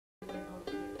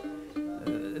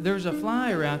there's a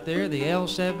flyer out there. The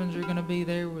L7s are going to be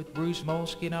there with Bruce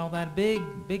Molsky and all that.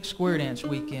 Big square dance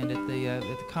weekend at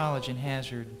the college in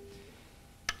Hazard.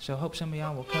 So I hope some of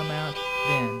y'all will come out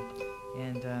then.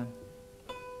 And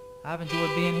I've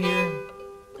enjoyed being here.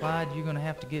 Clyde, you're going to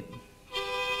have to get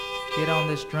on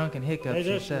this Drunken Hiccups Is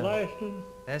this the yourself. last one?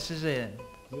 This is it.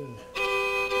 Good.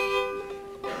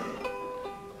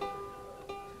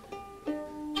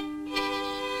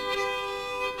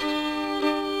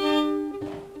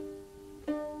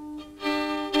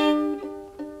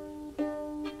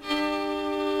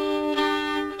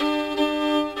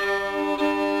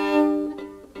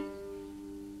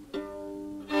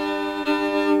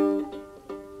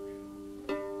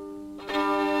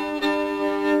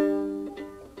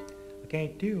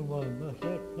 Can't do one about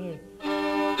that play.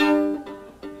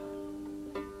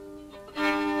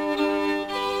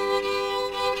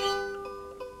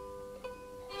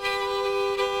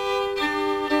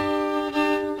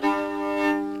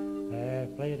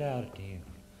 Play it out to you.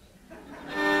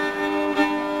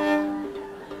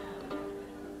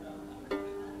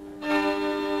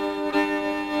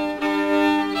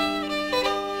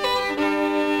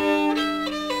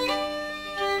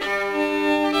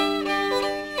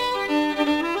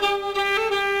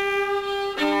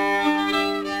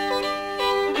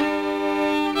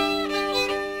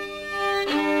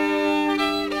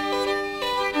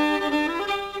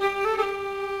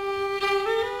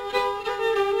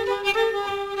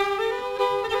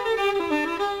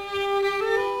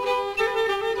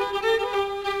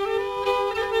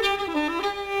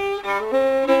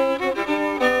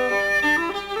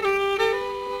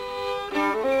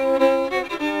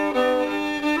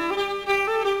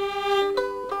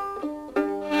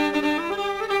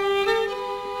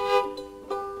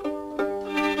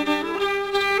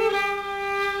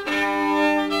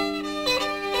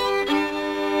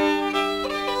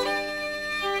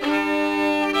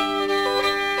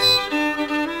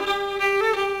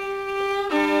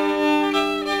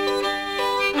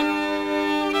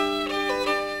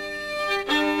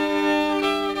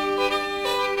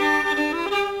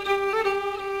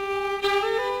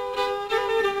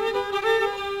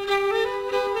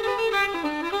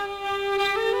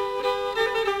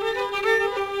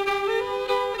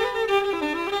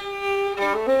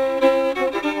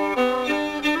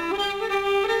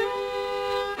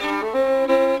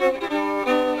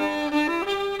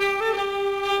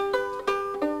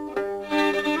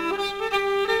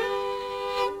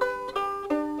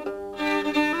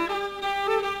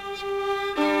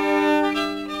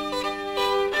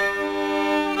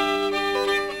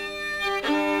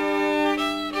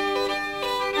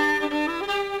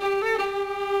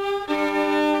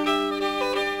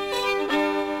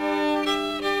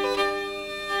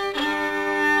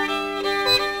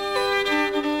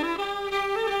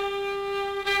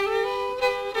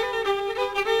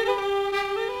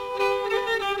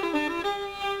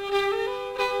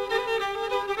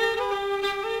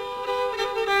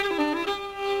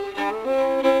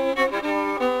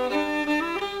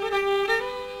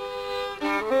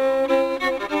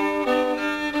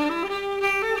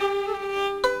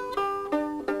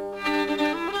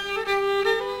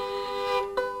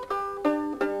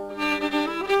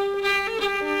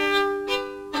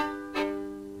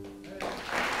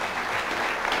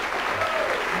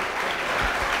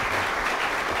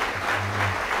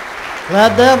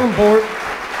 Clyde Davenport,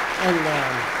 and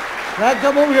Clyde,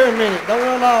 come over here a minute. Don't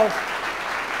run off.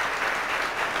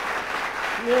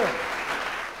 Yeah.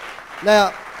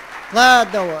 Now,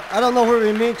 Clyde, though, I don't know whether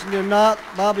he mentioned it or not.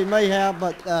 Bobby may have,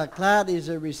 but Clyde is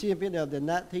a recipient of the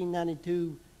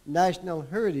 1992 National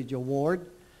Heritage Award,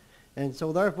 and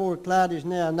so therefore Clyde is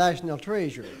now a national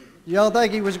treasure. Y'all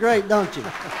think he was great, don't you?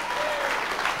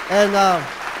 And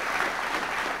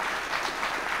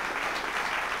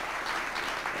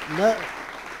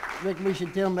Rick, we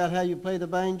should tell him about how you play the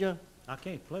banjo. I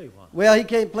can't play one. Well, he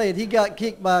can't play it. He got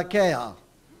kicked by a cow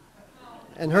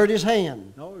and hurt his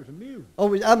hand. No, it was a mule.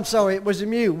 Oh, I'm sorry, it was a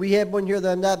mule. We had one here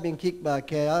the other night being kicked by a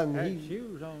cow. And Had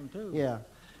shoes on, too. Yeah.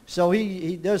 So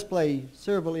he does play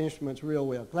several instruments real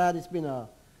well. Clyde, it's been a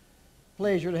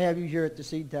pleasure to have you here at the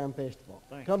Seedtime Festival.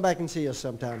 Thank Come back and see us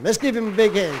sometime. Let's give him a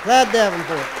big hand. Clyde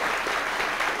Davenport.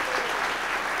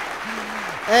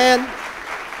 And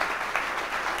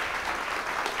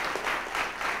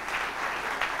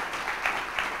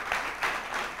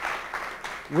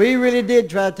we really did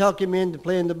try to talk him into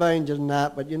playing the banjo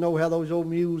tonight, but you know how those old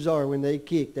mules are when they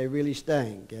kick. They really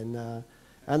stink. And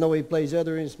I know he plays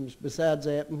other instruments besides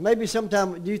that. Maybe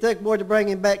sometime, do you think we ought to bring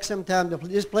him back sometime to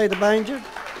just play the banjo?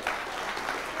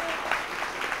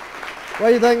 What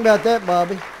do you think about that,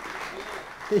 Bobby?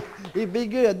 He'd be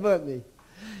good, wouldn't he?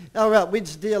 All right, we'd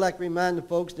still like to remind the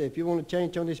folks that if you want to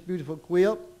change on this beautiful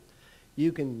quilt,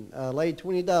 you can lay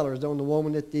 $20 on the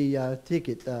woman at the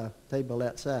ticket table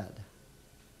outside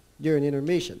during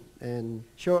intermission. And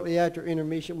shortly after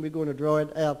intermission, we're going to draw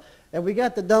it out. Have we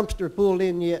got the dumpster pulled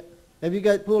in yet? Have you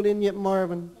got it pulled in yet,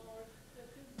 Marvin?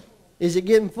 Is it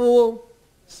getting full?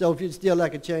 So if you'd still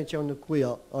like a change on the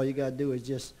quilt, all you got to do is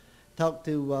just talk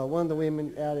to one of the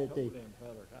women out at the... Them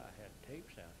fellers I had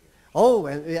tapes out here. Oh,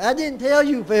 and I didn't tell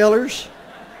you, fellers.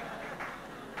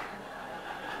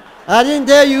 I didn't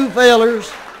tell you,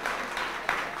 fellers,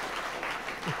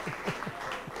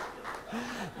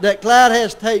 that Clyde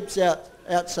has tapes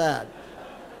outside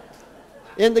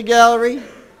in the gallery.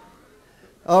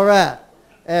 All right.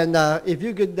 And if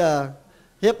you could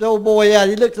help the old boy out,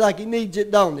 he looks like he needs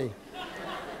it, don't he?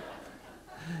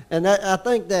 And I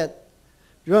think that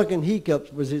Drunken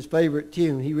Hiccups was his favorite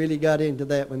tune. He really got into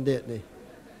that one, didn't he?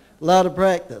 A lot of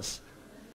practice.